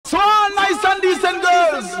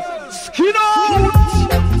Skin out.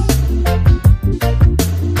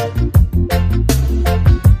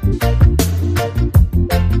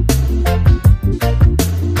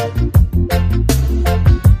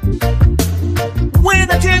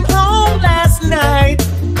 When I came home last night,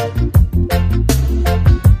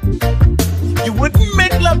 you wouldn't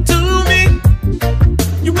make love to me.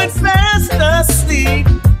 You went fast asleep.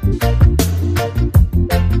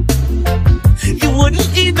 You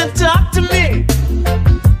wouldn't even talk to me.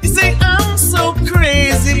 You say I'm so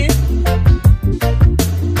crazy.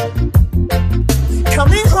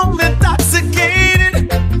 Coming home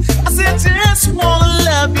intoxicated. I said I just wanna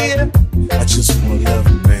love you. I just wanna love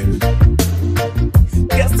you, baby.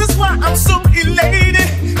 Guess that's why I'm so elated.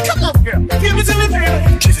 Come on, girl, give it to me,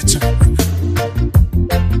 baby. Give it to me.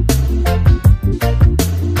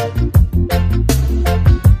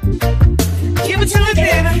 Give it to me,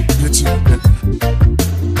 baby. Give it to me, baby.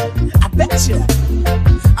 I bet you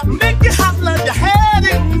I'll make you hot like you had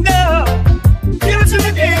it now. Give it to me,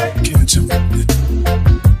 baby. Give it to me.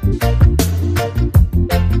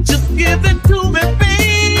 Just give it to me,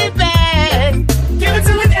 baby. Give it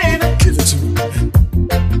to me, baby. Give it to me.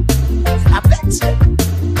 I bet you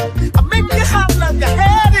I'll make you hot like you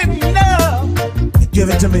had it now. Give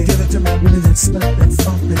it to me. Give it to me. Give me that stuff, that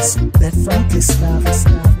funk, that funky stuff.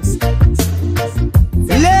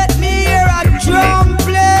 Let me hear a drum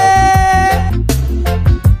play.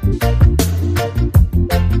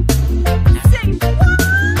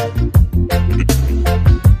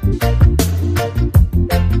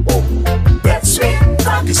 That sweet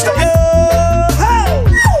funky stuff.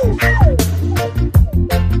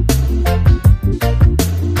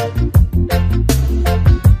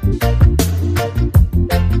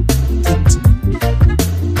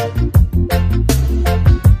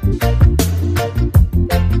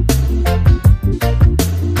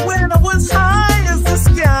 When I was high as the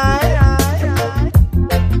sky,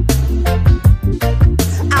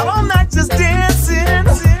 out all night just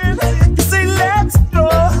dancing. You say let's go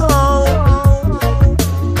home.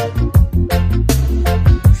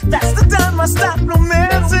 That's the time I stop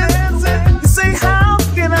romancing. You say how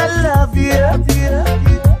can I love you?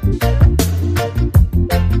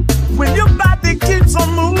 When your body keeps on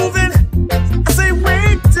moving, I say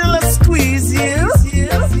wait till I squeeze you.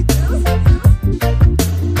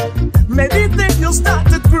 Maybe then you'll start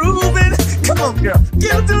to grooving. Come on, girl,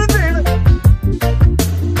 give it to me, baby.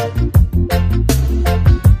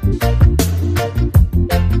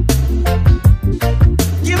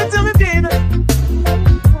 Give it to me, baby.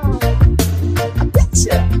 I bet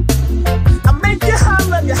you I'll make you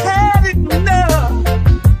holler, you had it now.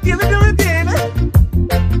 Give it to me, baby.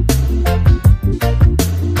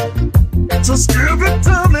 Just give it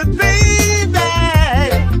to me, baby.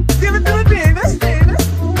 Give it to me, baby.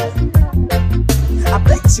 I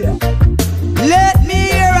bet you. Let me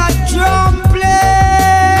hear a drum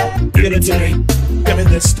play. Give it to me. Give me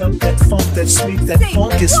that stuff, that funk, that sweet, that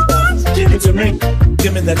funky stuff. Give it to me.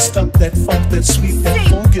 Give me that stuff, that funk, that sweet, that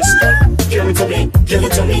funky stuff. Give it to me. Give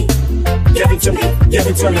it to me. Give it to me. Give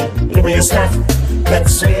it to me. Give me your stuff, that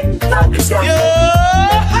sweet, funky stuff.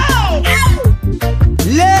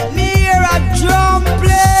 Let me hear a drum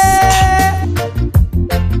play.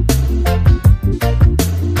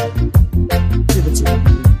 Give it to me.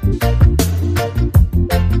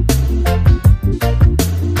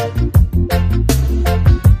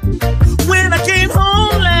 When I came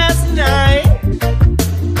home last night,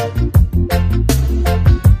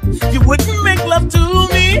 you wouldn't make love to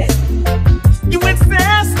me. You went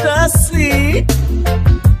fast asleep.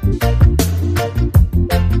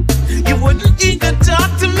 You wouldn't even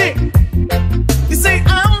talk to me. You say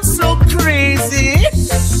I'm so crazy.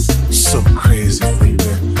 So crazy,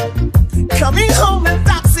 baby. Coming home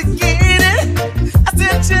intoxicated. I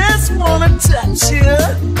said just wanna touch you.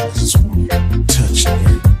 Just wanna touch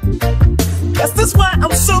me. Guess that's why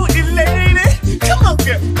I'm so elated. Come on,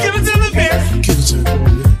 girl, give it to me, baby. Give it to me,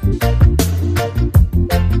 baby.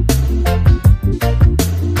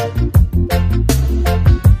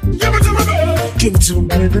 Give it to me,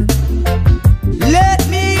 baby. Let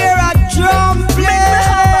me hear a drum play.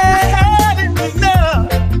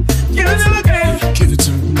 Give it to me, baby. Give it to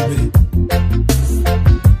me, baby.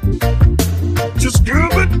 Just give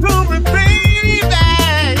it to me, baby.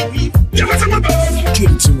 Give it to me, baby.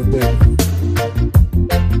 Give it to me, baby.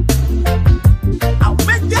 I'll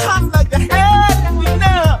make you hot like a hand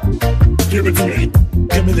now. Give it to me.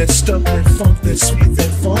 Give me that stuff, that funk, that sweet,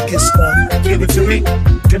 that funky stuff. Give it to me.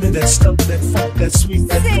 Give me that stuff, that funk, that sweet,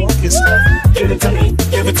 that funky stuff. Give it to me.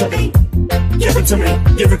 Give it to me. Give it to me.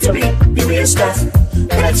 Give it to me. Give me your stuff,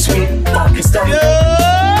 that sweet, funky stuff.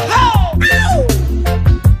 Yeah.